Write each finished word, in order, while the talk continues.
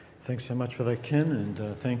Thanks so much for that, Ken, and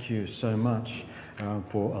thank you so much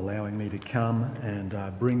for allowing me to come and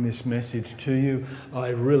bring this message to you. I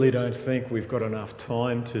really don't think we've got enough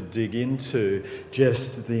time to dig into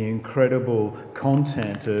just the incredible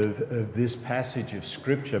content of this passage of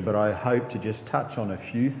Scripture, but I hope to just touch on a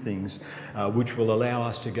few things which will allow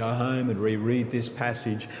us to go home and reread this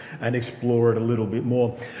passage and explore it a little bit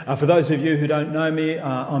more. For those of you who don't know me,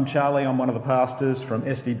 I'm Charlie. I'm one of the pastors from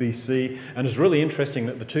SDBC, and it's really interesting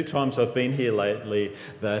that the two times I've been here lately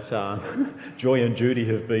that Joy and Judy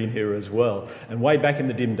have been here as well. And way back in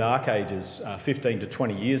the dim dark ages, 15 to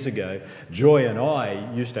 20 years ago, Joy and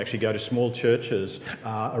I used to actually go to small churches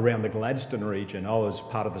around the Gladstone region. I was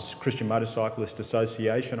part of the Christian Motorcyclist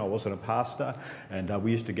Association. I wasn't a pastor, and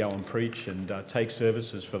we used to go and preach and take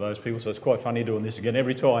services for those people. So it's quite funny doing this again.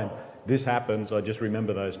 Every time this happens, I just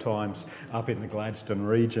remember those times up in the Gladstone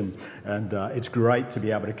region, and it's great to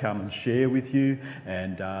be able to come and share with you,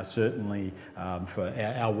 and certainly for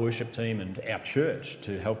our worship team and our church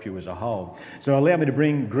to help you as a whole. So allow me to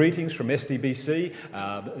bring greetings from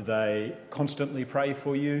SDBC. They constantly pray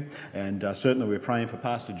for you, and certainly we're praying for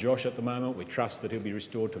Pastor Josh at the moment. We trust that he'll be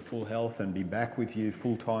restored to full health and be back with you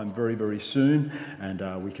full time very, very soon,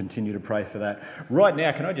 and we continue to pray for that. Right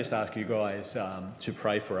now, can I just ask you guys to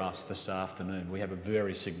pray for us this afternoon? We have a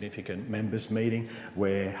very significant members meeting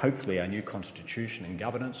where hopefully our new constitution and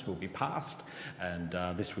governance will be passed, and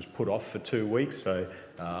this was put off for 2 weeks, so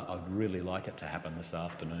I'd really like it to happen this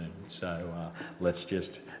afternoon. So let's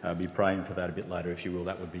just be praying for that a bit later, if you will.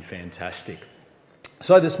 That would be fantastic.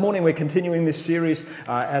 So this morning we're continuing this series,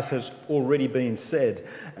 as has already been said,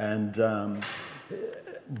 and from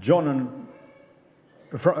John, and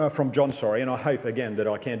I hope again that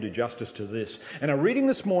I can do justice to this. And our reading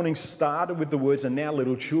this morning started with the words, "And now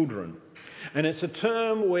little children." And it's a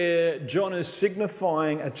term where John is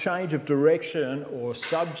signifying a change of direction or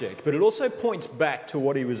subject, but it also points back to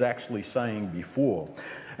what he was actually saying before.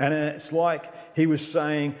 And it's like he was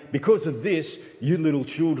saying, because of this, you little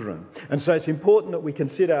children. And so it's important that we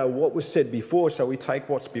consider what was said before, so we take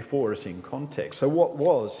what's before us in context. So what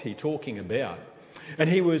was he talking about? And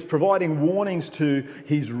he was providing warnings to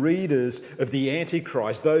his readers of the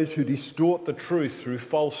Antichrist, those who distort the truth through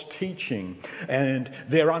false teaching and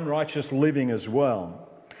their unrighteous living as well.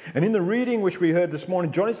 And in the reading which we heard this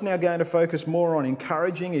morning, John is now going to focus more on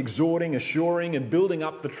encouraging, exhorting, assuring, and building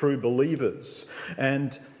up the true believers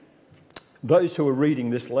and those who are reading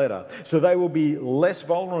this letter, so they will be less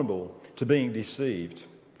vulnerable to being deceived.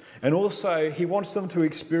 And also, he wants them to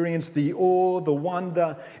experience the awe, the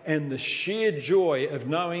wonder, and the sheer joy of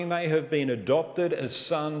knowing they have been adopted as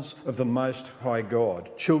sons of the Most High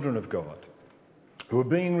God, children of God, who are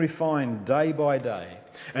being refined day by day,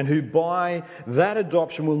 and who by that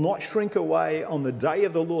adoption will not shrink away on the day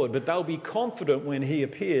of the Lord, but they'll be confident when he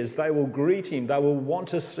appears. They will greet him. They will want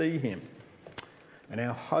to see him. And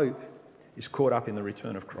our hope is caught up in the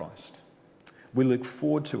return of Christ. We look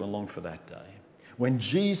forward to and long for that day, when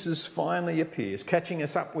Jesus finally appears, catching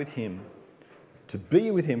us up with him to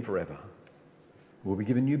be with him forever. We'll be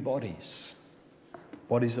given new bodies,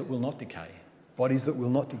 bodies that will not decay, bodies that will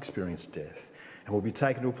not experience death, and we'll be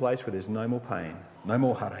taken to a place where there's no more pain, no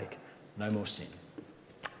more heartache, no more sin.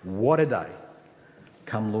 What a day.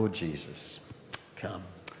 Come, Lord Jesus. Come.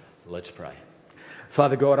 Let's pray.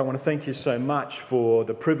 Father God, I want to thank you so much for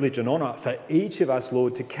the privilege and honour for each of us,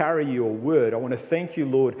 Lord, to carry your word. I want to thank you,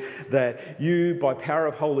 Lord, that you, by power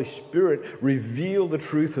of Holy Spirit, reveal the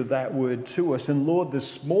truth of that word to us. And Lord,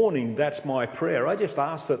 this morning, that's my prayer. I just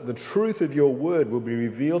ask that the truth of your word will be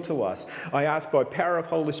revealed to us. I ask by power of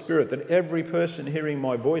Holy Spirit that every person hearing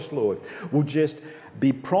my voice, Lord, will just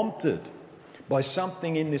be prompted by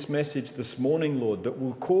something in this message this morning, Lord, that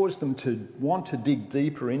will cause them to want to dig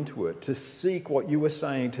deeper into it, to seek what you are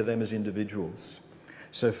saying to them as individuals.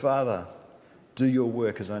 So, Father, do your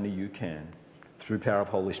work as only you can. Through power of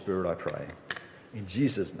Holy Spirit, I pray. In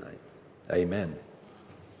Jesus' name, amen.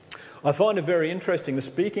 I find it very interesting that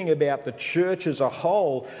speaking about the church as a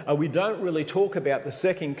whole, we don't really talk about the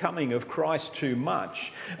second coming of Christ too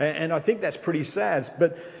much. And I think that's pretty sad.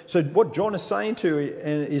 But so what John is saying to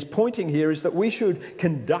and is pointing here is that we should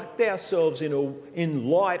conduct ourselves in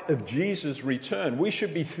light of Jesus' return. We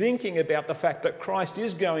should be thinking about the fact that Christ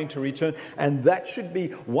is going to return, and that should be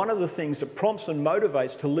one of the things that prompts and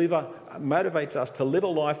motivates us to live a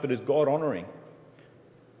life that is God-honouring.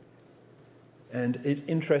 And it's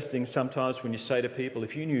interesting sometimes when you say to people,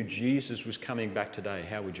 if you knew Jesus was coming back today,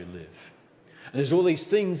 how would you live? And there's all these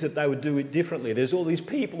things that they would do it differently. There's all these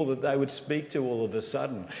people that they would speak to all of a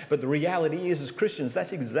sudden. But the reality is, as Christians,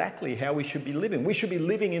 that's exactly how we should be living. We should be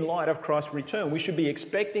living in light of Christ's return. We should be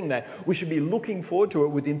expecting that. We should be looking forward to it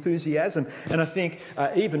with enthusiasm. And I think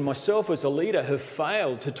even myself as a leader have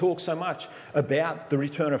failed to talk so much about the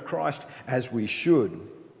return of Christ as we should.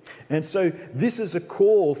 And so this is a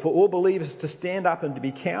call for all believers to stand up and to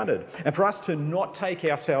be counted, and for us to not take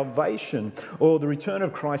our salvation or the return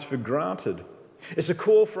of Christ for granted. It's a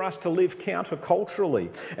call for us to live counterculturally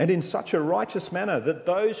and in such a righteous manner that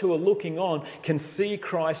those who are looking on can see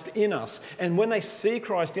Christ in us. And when they see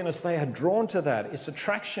Christ in us, they are drawn to that. It's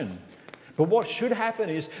attraction. But what should happen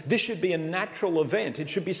is this should be a natural event. It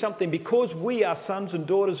should be something, because we are sons and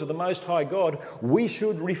daughters of the Most High God, we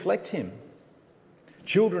should reflect him.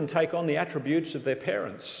 Children take on the attributes of their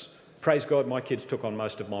parents. Praise God, my kids took on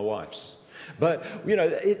most of my wife's. But,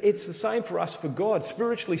 it's the same for us, for God.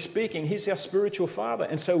 Spiritually speaking, he's our spiritual father.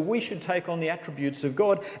 And so we should take on the attributes of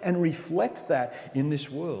God and reflect that in this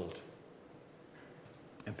world.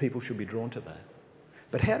 And people should be drawn to that.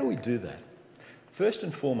 But how do we do that? First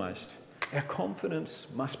and foremost, our confidence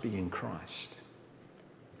must be in Christ.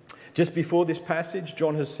 Just before this passage,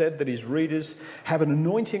 John has said that his readers have an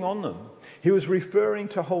anointing on them. He was referring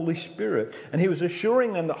to Holy Spirit, and he was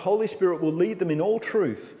assuring them that Holy Spirit will lead them in all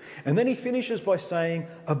truth. And then he finishes by saying,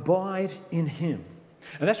 abide in him.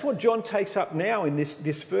 And that's what John takes up now in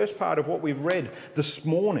this first part of what we've read this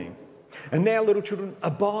morning. And now, little children,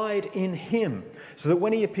 abide in him, so that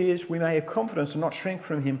when he appears, we may have confidence and not shrink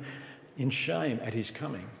from him in shame at his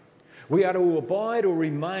coming. We are to abide or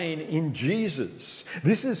remain in Jesus.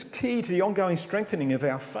 This is key to the ongoing strengthening of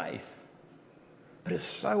our faith. But it's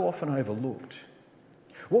so often overlooked.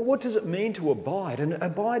 Well, what does it mean to abide? And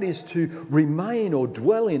abide is to remain or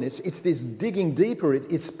dwell in. It's this digging deeper.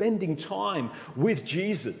 It's spending time with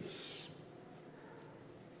Jesus.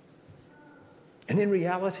 And in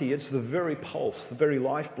reality, it's the very pulse, the very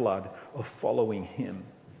lifeblood of following him.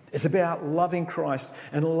 It's about loving Christ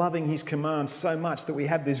and loving his commands so much that we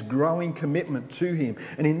have this growing commitment to him.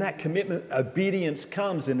 And in that commitment, obedience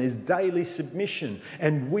comes, and there's daily submission.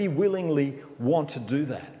 And we willingly want to do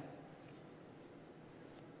that.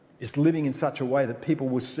 It's living in such a way that people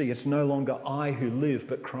will see it's no longer I who live,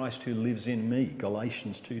 but Christ who lives in me.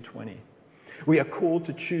 Galatians 2:20. We are called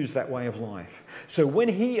to choose that way of life. So when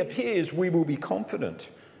he appears, we will be confident.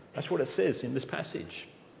 That's what it says in this passage.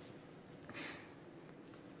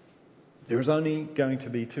 There is only going to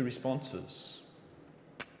be two responses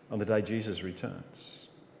on the day Jesus returns.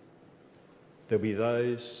 There'll be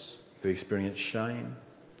those who experience shame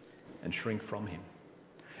and shrink from him.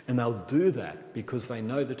 And they'll do that because they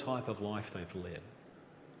know the type of life they've led.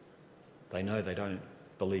 They know they don't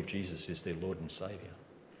believe Jesus is their Lord and Saviour.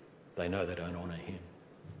 They know they don't honour him.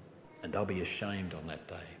 And they'll be ashamed on that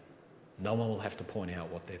day. No one will have to point out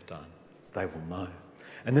what they've done. They will know.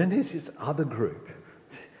 And then there's this other group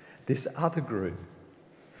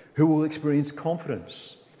who will experience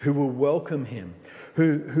confidence, who will welcome him,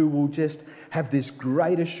 who will just have this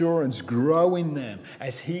great assurance grow in them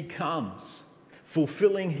as he comes,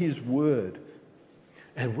 fulfilling his word.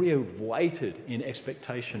 And we have waited in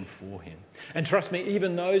expectation for him. And trust me,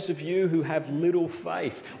 even those of you who have little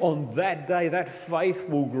faith, on that day, that faith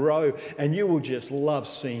will grow, and you will just love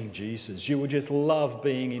seeing Jesus. You will just love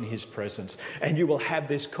being in his presence, and you will have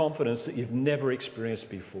this confidence that you've never experienced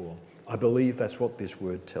before. I believe that's what this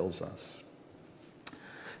word tells us.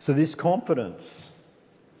 So this confidence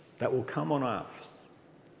that will come on us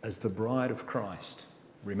as the bride of Christ,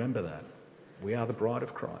 remember that. We are the bride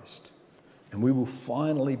of Christ. And we will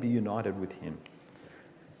finally be united with him.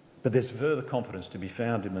 But there's further confidence to be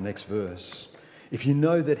found in the next verse. If you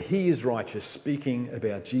know that he is righteous, speaking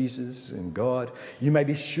about Jesus and God, you may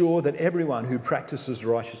be sure that everyone who practices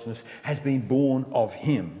righteousness has been born of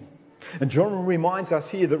him. And John reminds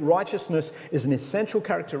us here that righteousness is an essential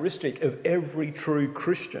characteristic of every true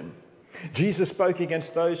Christian. Jesus spoke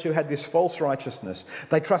against those who had this false righteousness.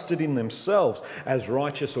 They trusted in themselves as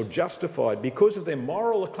righteous or justified because of their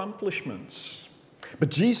moral accomplishments. But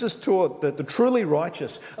Jesus taught that the truly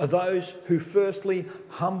righteous are those who firstly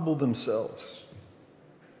humble themselves,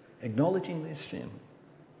 acknowledging their sin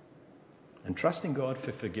and trusting God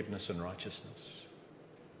for forgiveness and righteousness.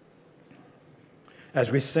 As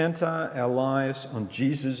we centre our lives on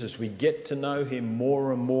Jesus, as we get to know him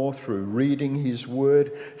more and more through reading his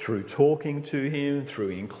word, through talking to him,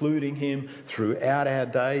 through including him throughout our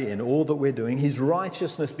day in all that we're doing, his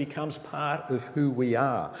righteousness becomes part of who we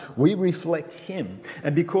are. We reflect him.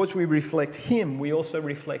 And because we reflect him, we also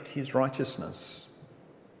reflect his righteousness.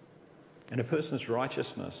 And a person's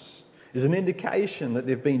righteousness is an indication that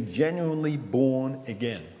they've been genuinely born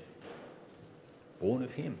again. Born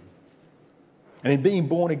of him. And in being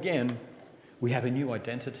born again, we have a new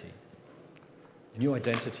identity. A new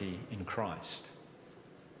identity in Christ.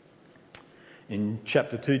 In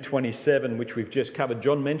chapter 2:27, which we've just covered,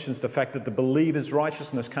 John mentions the fact that the believer's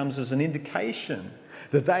righteousness comes as an indication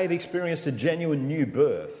that they have experienced a genuine new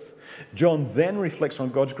birth. John then reflects on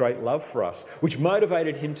God's great love for us, which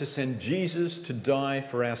motivated him to send Jesus to die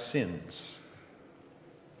for our sins.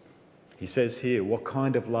 He says here, what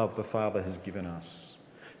kind of love the Father has given us,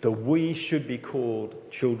 that we should be called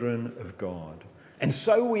children of God. And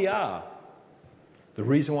so we are. The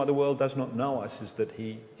reason why the world does not know us is that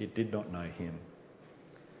it did not know him.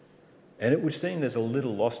 And it would seem there's a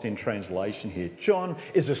little lost in translation here. John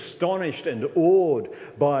is astonished and awed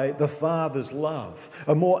by the Father's love.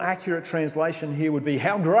 A more accurate translation here would be,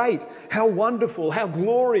 how great, how wonderful, how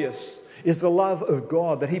glorious is the love of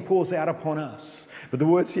God that he pours out upon us. But the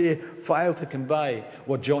words here fail to convey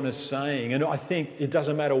what John is saying. And I think it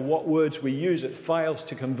doesn't matter what words we use, it fails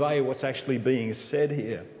to convey what's actually being said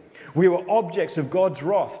here. We were objects of God's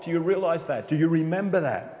wrath. Do you realise that? Do you remember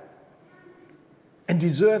that? And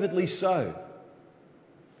deservedly so.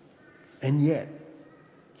 And yet,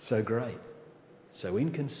 so great, so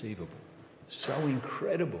inconceivable, so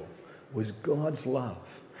incredible was God's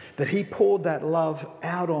love that he poured that love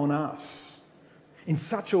out on us in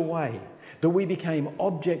such a way that we became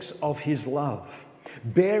objects of his love,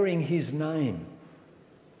 bearing his name,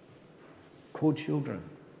 called children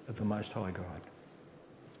of the Most High God.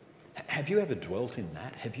 Have you ever dwelt in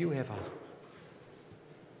that? Have you ever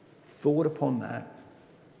thought upon that?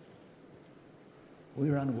 We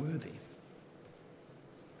are unworthy,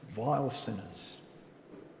 vile sinners,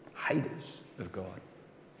 haters of God.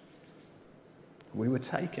 We were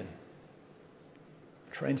taken,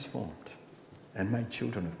 transformed, and made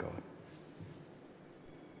children of God.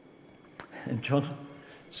 And John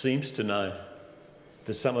seems to know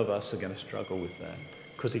that some of us are going to struggle with that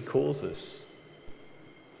because he calls us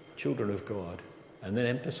children of God and then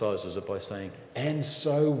emphasises it by saying, and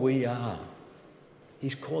so we are.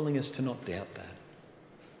 He's calling us to not doubt that.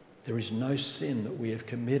 There is no sin that we have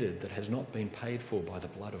committed that has not been paid for by the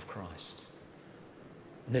blood of Christ.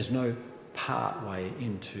 And there's no part way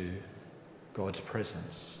into God's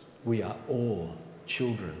presence. We are all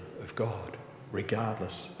children of God,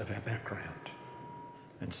 regardless of our background.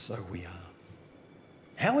 And so we are.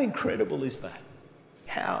 How incredible is that?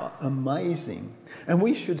 How amazing. And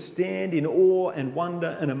we should stand in awe and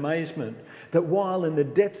wonder and amazement that while in the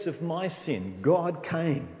depths of my sin, God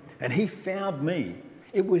came and he found me.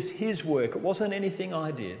 It was his work. It wasn't anything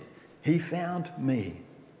I did. He found me.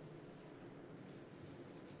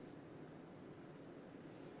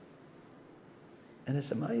 And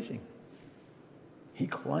it's amazing. He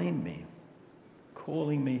claimed me,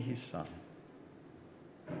 calling me his son.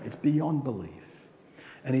 It's beyond belief.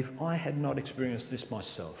 And if I had not experienced this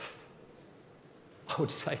myself, I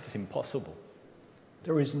would say it's impossible.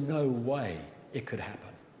 There is no way it could happen.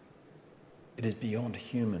 It is beyond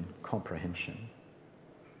human comprehension.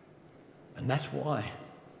 And that's why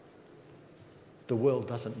the world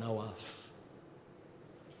doesn't know us.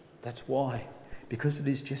 That's why. Because it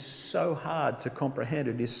is just so hard to comprehend.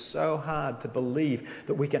 It is so hard to believe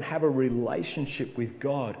that we can have a relationship with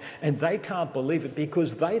God. And they can't believe it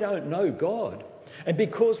because they don't know God. And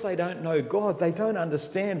because they don't know God, they don't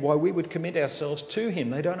understand why we would commit ourselves to him.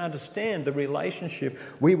 They don't understand the relationship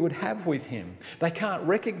we would have with him. They can't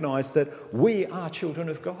recognise that we are children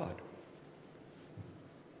of God.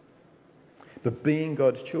 But being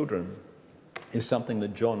God's children is something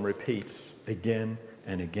that John repeats again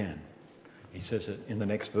and again. He says it in the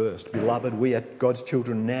next verse. Beloved, we are God's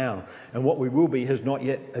children now, and what we will be has not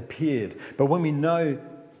yet appeared. But we know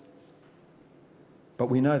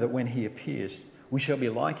that when he appears, we shall be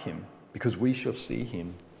like him, because we shall see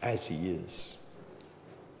him as he is.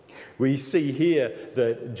 We see here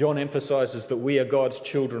that John emphasises that we are God's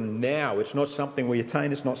children now. It's not something we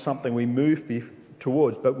attain, it's not something we move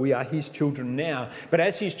towards, but we are his children now. But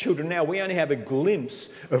as his children now, we only have a glimpse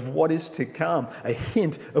of what is to come, a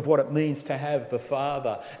hint of what it means to have the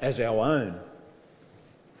Father as our own.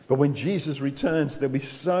 But when Jesus returns, there'll be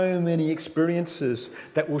so many experiences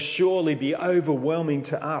that will surely be overwhelming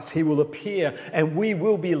to us. He will appear and we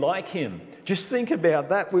will be like him. Just think about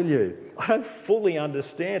that, will you? I don't fully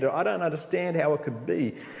understand it. I don't understand how it could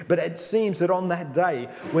be. But it seems that on that day,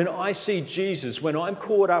 when I see Jesus, when I'm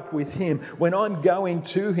caught up with him, when I'm going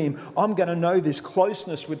to him, I'm going to know this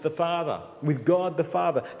closeness with the Father, with God the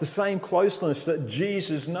Father, the same closeness that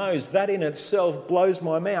Jesus knows. That in itself blows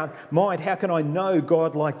my mind. How can I know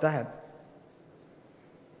God like that?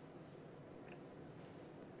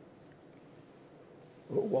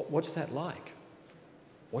 What's that like?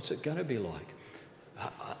 What's it going to be like?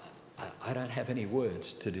 I don't have any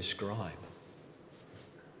words to describe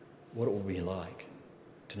what it will be like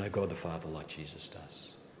to know God the Father like Jesus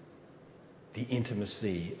does. The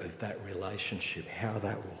intimacy of that relationship, how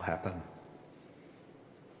that will happen.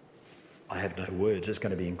 I have no words. It's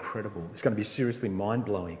going to be incredible. It's going to be seriously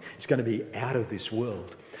mind-blowing. It's going to be out of this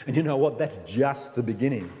world. And you know what? That's just the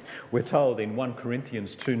beginning. We're told in 1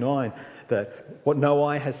 Corinthians 2:9 that what no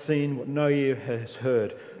eye has seen, what no ear has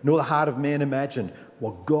heard, nor the heart of man imagined,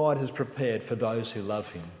 what God has prepared for those who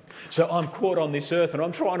love him. So I'm caught on this earth and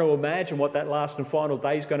I'm trying to imagine what that last and final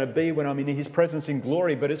day is going to be when I'm in his presence in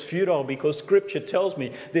glory, but it's futile because Scripture tells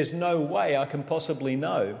me there's no way I can possibly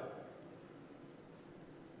know.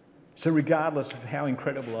 So regardless of how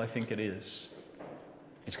incredible I think it is,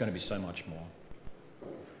 it's going to be so much more.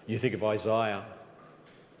 You think of Isaiah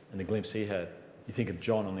and the glimpse he had. You think of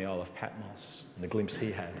John on the Isle of Patmos and the glimpse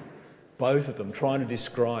he had. Both of them trying to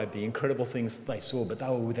describe the incredible things they saw, but they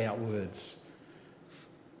were without words.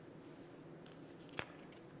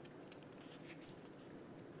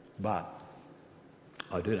 But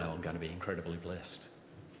I do know I'm going to be incredibly blessed.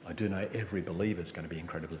 I do know every believer is going to be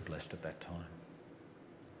incredibly blessed at that time.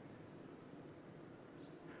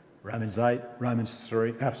 Philippians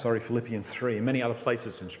 3, and many other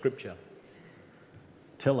places in Scripture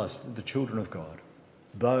tell us that the children of God,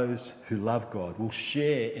 those who love God, will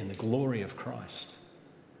share in the glory of Christ.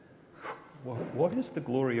 What is the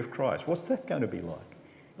glory of Christ? What's that going to be like?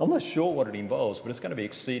 I'm not sure what it involves, but it's going to be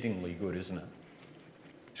exceedingly good, isn't it?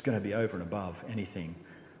 It's going to be over and above anything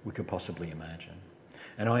we could possibly imagine.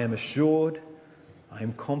 And I am assured, I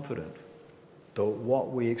am confident that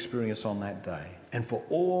what we experience on that day and for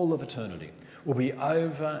all of eternity will be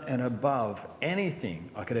over and above anything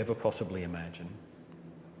I could ever possibly imagine.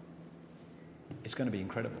 It's going to be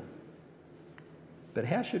incredible. But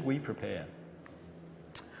how should we prepare?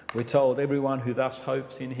 We're told everyone who thus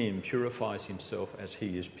hopes in him purifies himself as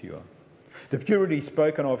he is pure. The purity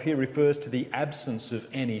spoken of here refers to the absence of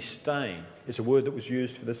any stain. It's a word that was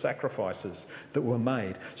used for the sacrifices that were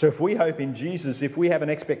made. So if we hope in Jesus, if we have an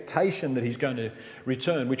expectation that he's going to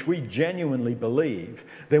return, which we genuinely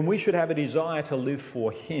believe, then we should have a desire to live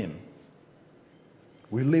for him.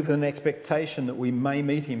 We live with an expectation that we may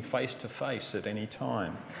meet him face to face at any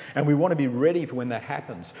time. And we want to be ready for when that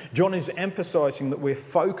happens. John is emphasising that we're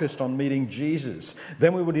focused on meeting Jesus.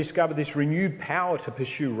 Then we will discover this renewed power to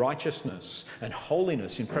pursue righteousness and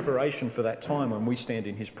holiness in preparation for that time when we stand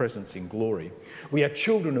in his presence in glory. We are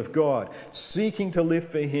children of God, seeking to live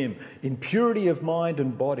for him in purity of mind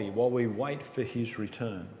and body while we wait for his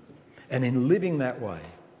return. And in living that way,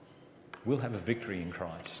 we'll have a victory in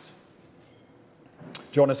Christ.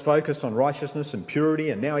 John is focused on righteousness and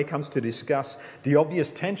purity, and now he comes to discuss the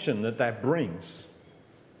obvious tension that brings.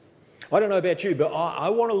 I don't know about you, but I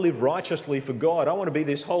want to live righteously for God. I want to be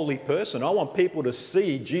this holy person. I want people to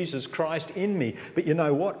see Jesus Christ in me. But you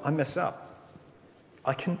know what? I mess up.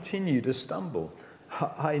 I continue to stumble.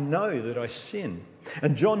 I know that I sin.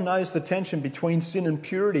 And John knows the tension between sin and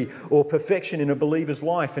purity or perfection in a believer's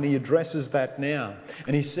life, and he addresses that now.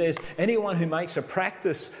 And he says, anyone who makes a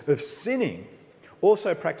practice of sinning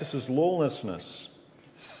also practices lawlessness.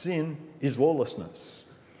 Sin is lawlessness.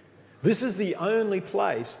 This is the only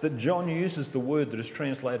place that John uses the word that is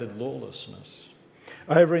translated lawlessness.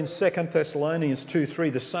 Over in 2 Thessalonians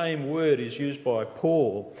 2:3, the same word is used by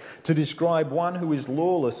Paul to describe one who is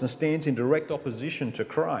lawless and stands in direct opposition to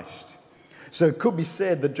Christ. So it could be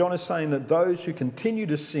said that John is saying that those who continue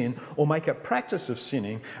to sin or make a practice of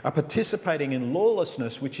sinning are participating in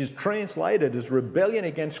lawlessness, which is translated as rebellion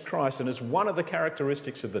against Christ and is one of the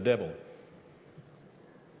characteristics of the devil.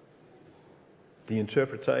 This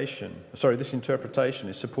interpretation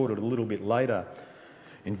is supported a little bit later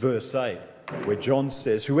in verse 8, where John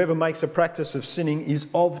says, whoever makes a practice of sinning is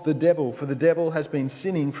of the devil, for the devil has been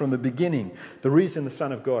sinning from the beginning. The reason the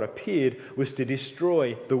Son of God appeared was to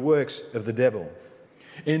destroy the works of the devil.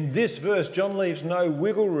 In this verse, John leaves no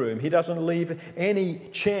wiggle room. He doesn't leave any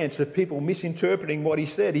chance of people misinterpreting what he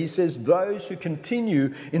said. He says those who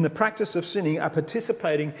continue in the practice of sinning are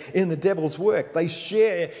participating in the devil's work. They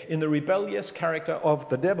share in the rebellious character of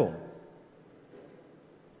the devil.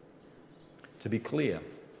 To be clear,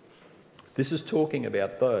 this is talking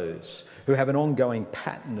about those who have an ongoing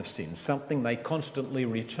pattern of sin, something they constantly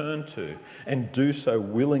return to and do so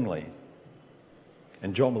willingly.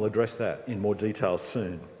 And John will address that in more detail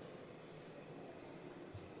soon.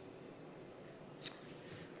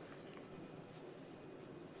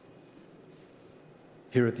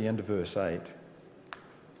 Here at the end of verse 8,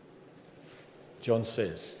 John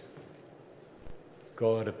says,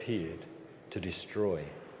 God appeared to destroy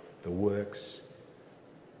the works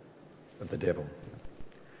of the devil.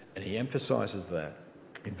 And he emphasises that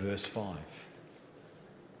in verse 5.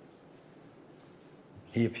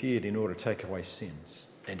 He appeared in order to take away sins,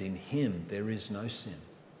 and in him there is no sin.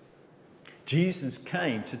 Jesus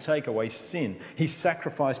came to take away sin. He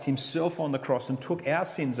sacrificed himself on the cross and took our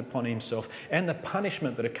sins upon himself and the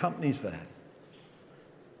punishment that accompanies that.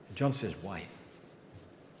 John says, wait,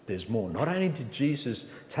 there's more. Not only did Jesus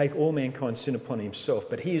take all mankind's sin upon himself,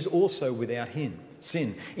 but he is also without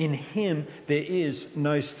sin. In him there is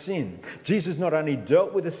no sin. Jesus not only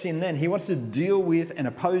dealt with the sin then, he wants to deal with and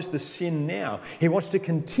oppose the sin now. He wants to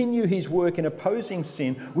continue his work in opposing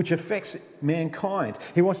sin, which affects mankind.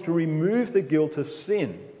 He wants to remove the guilt of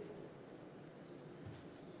sin.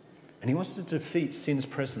 And he wants to defeat sin's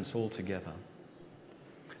presence altogether.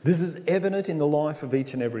 This is evident in the life of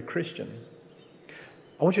each and every Christian.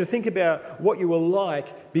 I want you to think about what you were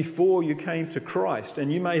like before you came to Christ.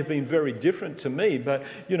 And you may have been very different to me, but,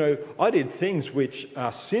 I did things which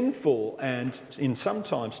are sinful and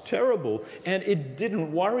sometimes terrible, and it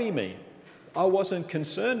didn't worry me. I wasn't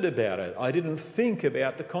concerned about it. I didn't think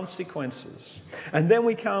about the consequences. And then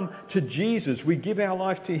we come to Jesus. We give our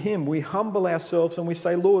life to him. We humble ourselves and we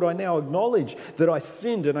say, Lord, I now acknowledge that I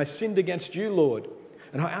sinned, and I sinned against you, Lord.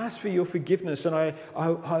 And I ask for your forgiveness, and I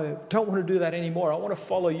don't want to do that anymore. I want to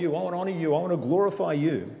follow you. I want to honour you. I want to glorify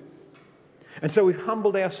you. And so we've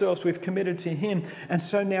humbled ourselves. We've committed to him. And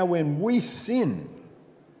so now when we sin,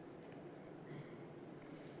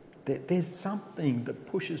 there's something that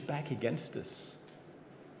pushes back against us.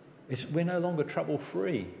 We're no longer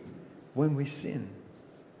trouble-free when we sin.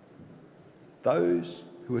 Those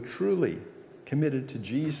who are truly committed to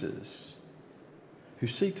Jesus, who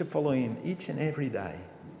seek to follow him each and every day,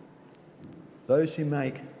 those who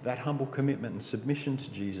make that humble commitment and submission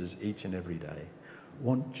to Jesus each and every day,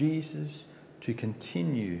 want Jesus to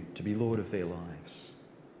continue to be Lord of their lives.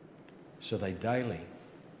 So they daily,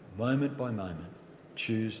 moment by moment,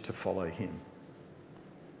 choose to follow him,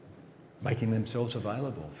 making themselves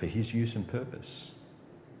available for his use and purpose.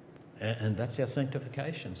 And that's our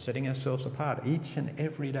sanctification, setting ourselves apart each and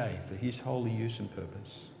every day for his holy use and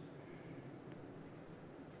purpose.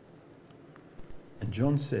 And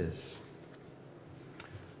John says,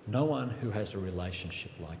 no one who has a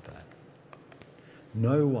relationship like that,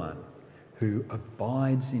 no one who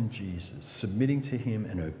abides in Jesus, submitting to him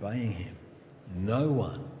and obeying him, no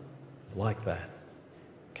one like that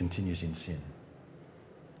continues in sin.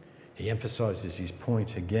 He emphasises his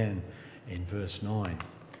point again in verse 9.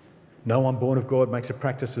 No one born of God makes a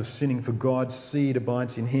practice of sinning, for God's seed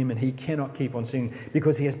abides in him, and he cannot keep on sinning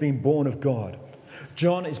because he has been born of God.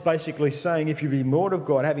 John is basically saying if you be born of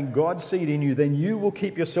God, having God's seed in you, then you will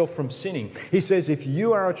keep yourself from sinning. He says if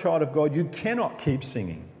you are a child of God, you cannot keep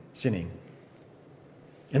sinning.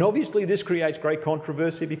 And obviously this creates great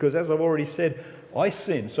controversy because, as I've already said, I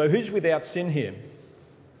sin. So who's without sin here?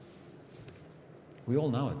 We all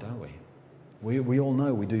know it, don't we? We all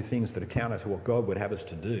know we do things that are counter to what God would have us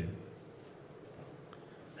to do.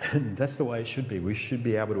 And that's the way it should be. We should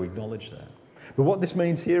be able to acknowledge that. But what this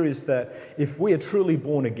means here is that if we are truly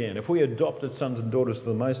born again, if we are adopted sons and daughters of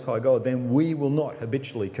the Most High God, then we will not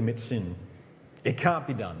habitually commit sin. It can't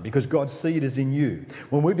be done because God's seed is in you.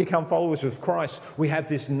 When we become followers of Christ, we have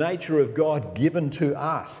this nature of God given to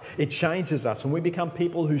us. It changes us and we become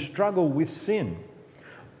people who struggle with sin.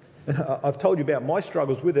 And I've told you about my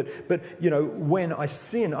struggles with it, but when I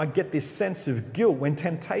sin, I get this sense of guilt. When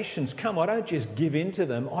temptations come, I don't just give in to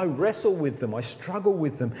them. I wrestle with them. I struggle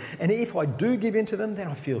with them. And if I do give in to them, then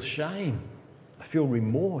I feel shame. I feel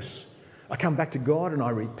remorse. I come back to God and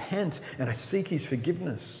I repent and I seek his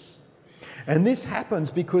forgiveness. And this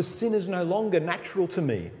happens because sin is no longer natural to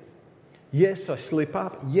me. Yes, I slip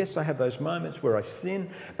up. Yes, I have those moments where I sin.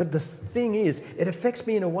 But the thing is, it affects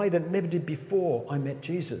me in a way that it never did before I met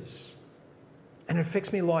Jesus. And it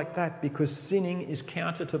affects me like that because sinning is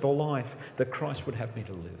counter to the life that Christ would have me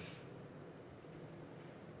to live.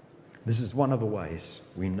 This is one of the ways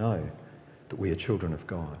we know that we are children of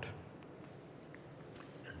God.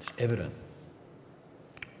 And it's evident.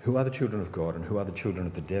 Who are the children of God and who are the children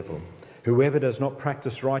of the devil? Whoever does not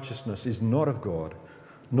practice righteousness is not of God,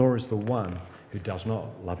 nor is the one who does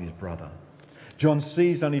not love his brother. John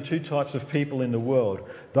sees only two types of people in the world: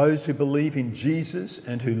 those who believe in Jesus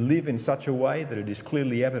and who live in such a way that it is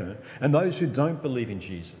clearly evident, and those who don't believe in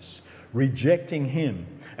Jesus, rejecting him,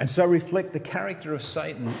 and so reflect the character of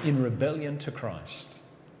Satan in rebellion to Christ.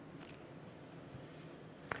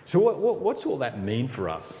 So what's all that mean for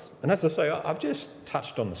us? And as I say, I've just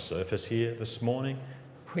touched on the surface here this morning.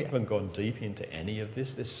 We haven't gone deep into any of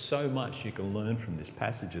this. There's so much you can learn from this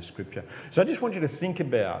passage of Scripture. So I just want you to think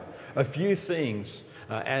about a few things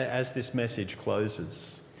as this message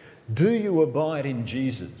closes. Do you abide in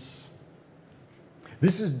Jesus?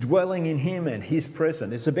 This is dwelling in him and his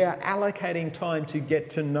presence. It's about allocating time to get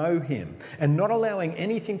to know him and not allowing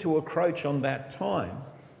anything to encroach on that time.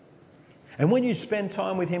 And when you spend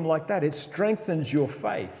time with him like that, it strengthens your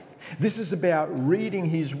faith. This is about reading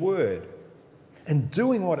his word and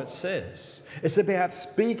doing what it says. It's about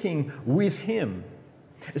speaking with him.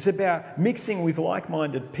 It's about mixing with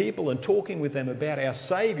like-minded people and talking with them about our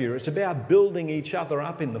Saviour. It's about building each other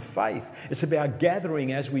up in the faith. It's about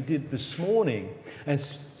gathering as we did this morning and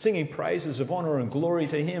singing praises of honour and glory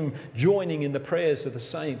to him, joining in the prayers of the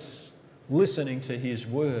saints, listening to his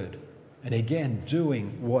word, and again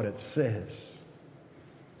doing what it says.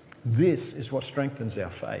 This is what strengthens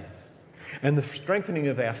our faith. And the strengthening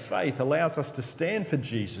of our faith allows us to stand for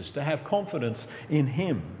Jesus, to have confidence in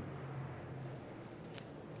him.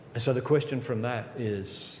 And so the question from that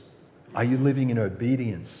is, are you living in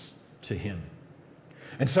obedience to him?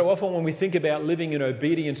 And so often when we think about living in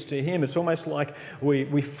obedience to him, it's almost like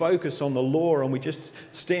we focus on the law and we just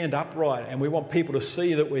stand upright and we want people to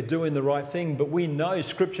see that we're doing the right thing. But we know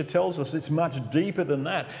Scripture tells us it's much deeper than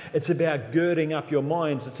that. It's about girding up your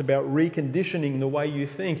minds. It's about reconditioning the way you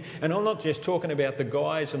think. And I'm not just talking about the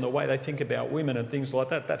guys and the way they think about women and things like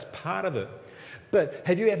that. That's part of it. But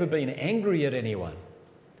have you ever been angry at anyone?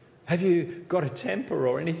 Have you got a temper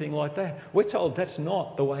or anything like that? We're told that's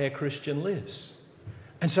not the way a Christian lives.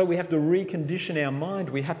 And so we have to recondition our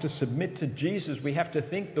mind. We have to submit to Jesus. We have to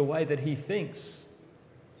think the way that he thinks.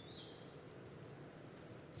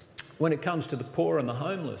 When it comes to the poor and the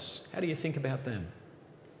homeless, how do you think about them?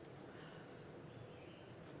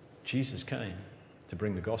 Jesus came to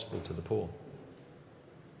bring the gospel to the poor.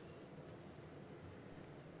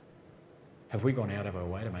 Have we gone out of our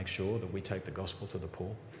way to make sure that we take the gospel to the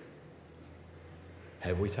poor?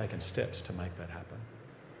 Have we taken steps to make that happen?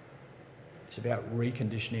 It's about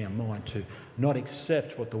reconditioning our mind to not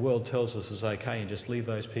accept what the world tells us is okay and just leave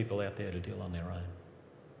those people out there to deal on their own.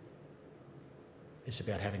 It's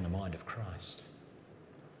about having the mind of Christ,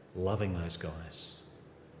 loving those guys,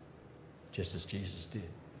 just as Jesus did,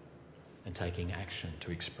 and taking action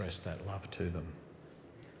to express that love to them.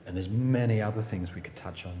 And there's many other things we could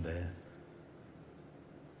touch on there.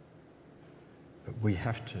 But we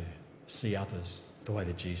have to see others the way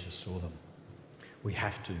that Jesus saw them. We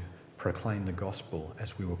have to proclaim the gospel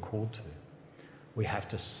as we were called to. We have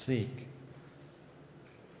to seek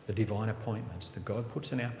the divine appointments that God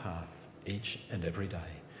puts in our path each and every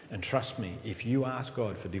day. And trust me, if you ask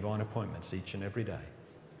God for divine appointments each and every day,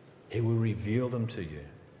 he will reveal them to you.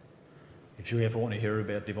 If you ever want to hear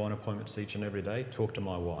about divine appointments each and every day, talk to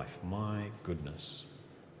my wife. My goodness,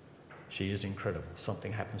 she is incredible.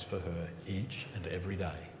 Something happens for her each and every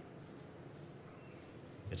day.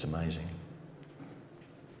 It's amazing.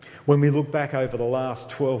 When we look back over the last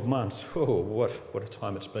 12 months, oh, what a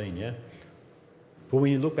time it's been, yeah? But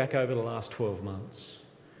when you look back over the last 12 months,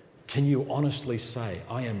 can you honestly say,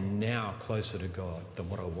 I am now closer to God than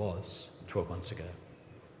what I was 12 months ago?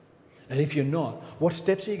 And if you're not, what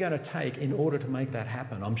steps are you going to take in order to make that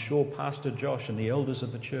happen? I'm sure Pastor Josh and the elders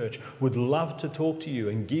of the church would love to talk to you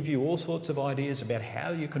and give you all sorts of ideas about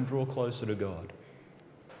how you can draw closer to God.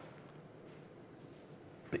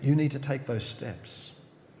 But you need to take those steps.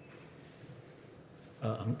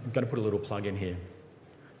 I'm going to put a little plug in here.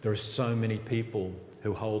 There are so many people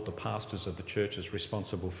who hold the pastors of the churches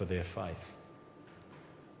responsible for their faith.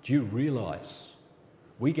 Do you realise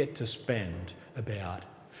we get to spend about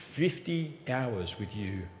 50 hours with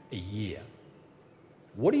you a year?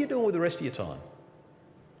 What are you doing with the rest of your time?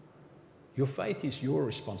 Your faith is your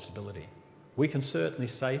responsibility. We can certainly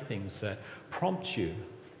say things that prompt you,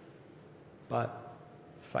 but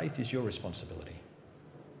faith is your responsibility.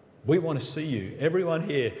 We want to see you, everyone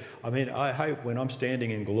here. I mean, I hope when I'm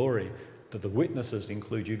standing in glory that the witnesses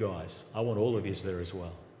include you guys. I want all of you there as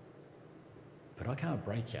well. But I can't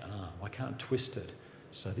break your arm. I can't twist it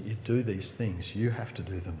so that you do these things. You have to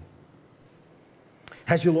do them.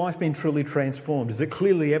 Has your life been truly transformed? Is it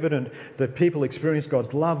clearly evident that people experience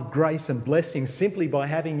God's love, grace and blessing simply by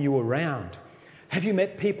having you around? Have you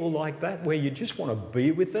met people like that where you just want to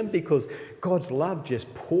be with them because God's love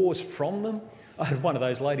just pours from them? I had one of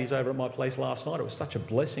those ladies over at my place last night. It was such a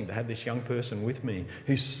blessing to have this young person with me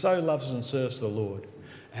who so loves and serves the Lord.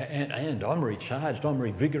 And I'm recharged, I'm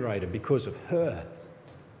revigorated because of her.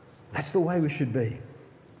 That's the way we should be.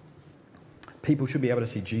 People should be able to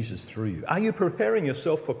see Jesus through you. Are you preparing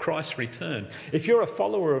yourself for Christ's return? If you're a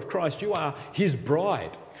follower of Christ, you are his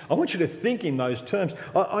bride. I want you to think in those terms.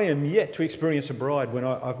 I am yet to experience a bride when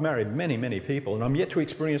I've married many, many people, and I'm yet to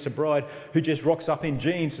experience a bride who just rocks up in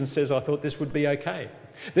jeans and says, I thought this would be okay.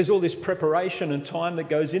 There's all this preparation and time that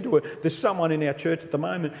goes into it. There's someone in our church at the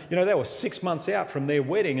moment, they were 6 months out from their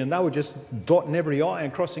wedding and they were just dotting every I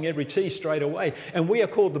and crossing every T straight away. And we are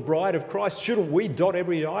called the bride of Christ. Shouldn't we dot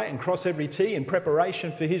every I and cross every T in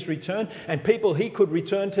preparation for his return? And people, he could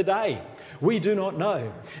return today. We do not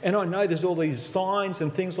know. And I know there's all these signs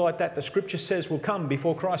and things like that the scripture says will come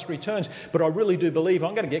before Christ returns. But I really do believe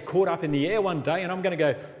I'm going to get caught up in the air one day and I'm going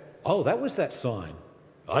to go, oh, that was that sign.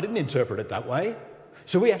 I didn't interpret it that way.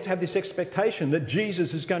 So we have to have this expectation that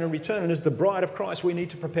Jesus is going to return, and as the bride of Christ, we need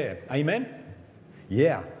to prepare. Amen?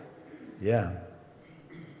 Yeah.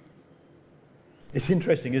 It's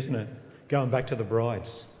interesting, isn't it? Going back to the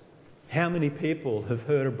brides. How many people have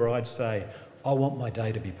heard a bride say, I want my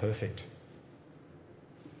day to be perfect?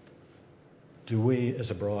 Do we, as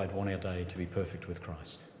a bride, want our day to be perfect with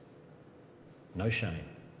Christ? No shame,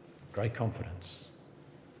 great confidence,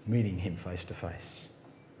 meeting him face to face.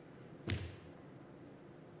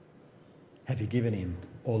 Have you given him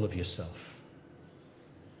all of yourself?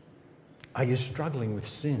 Are you struggling with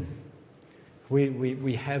sin?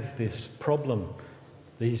 We have this problem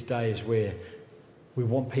these days where we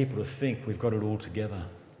want people to think we've got it all together.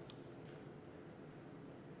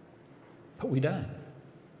 But we don't.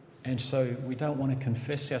 And so we don't want to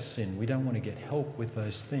confess our sin. We don't want to get help with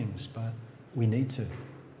those things, but we need to.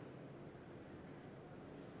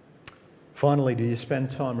 Finally, do you spend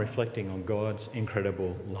time reflecting on God's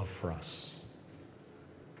incredible love for us?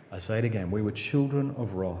 I say it again, we were children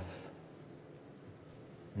of wrath.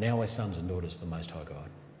 Now we're sons and daughters of the Most High God.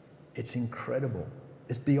 It's incredible.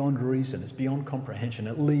 It's beyond reason. It's beyond comprehension.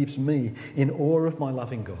 It leaves me in awe of my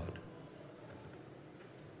loving God.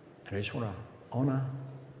 And I just want to honour,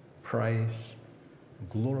 praise, and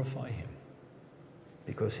glorify him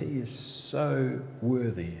because he is so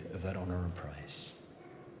worthy of that honour and praise.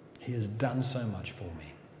 He has done so much for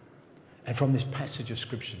me. And from this passage of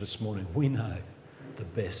Scripture this morning, we know the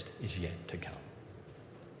best is yet to come.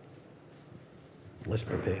 Let's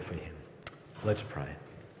prepare for him. Let's pray.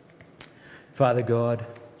 Father God,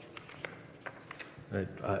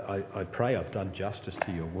 I pray I've done justice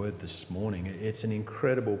to your word this morning. It's an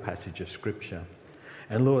incredible passage of Scripture.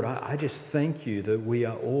 And Lord, I just thank you that we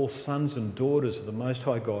are all sons and daughters of the Most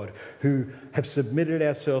High God who have submitted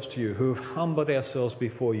ourselves to you, who have humbled ourselves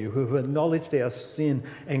before you, who have acknowledged our sin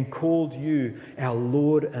and called you our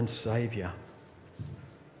Lord and Saviour.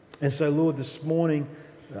 And so, Lord, this morning,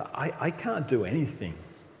 I can't do anything.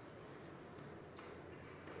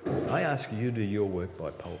 I ask you to do your work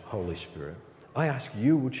by Holy Spirit. I ask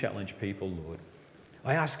you will challenge people, Lord.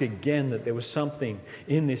 I ask again that there was something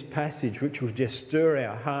in this passage which will just stir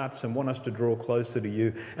our hearts and want us to draw closer to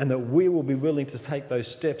you, and that we will be willing to take those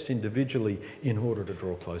steps individually in order to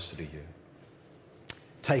draw closer to you.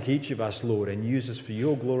 Take each of us, Lord, and use us for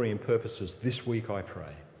your glory and purposes this week, I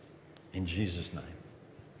pray. In Jesus' name,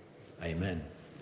 amen.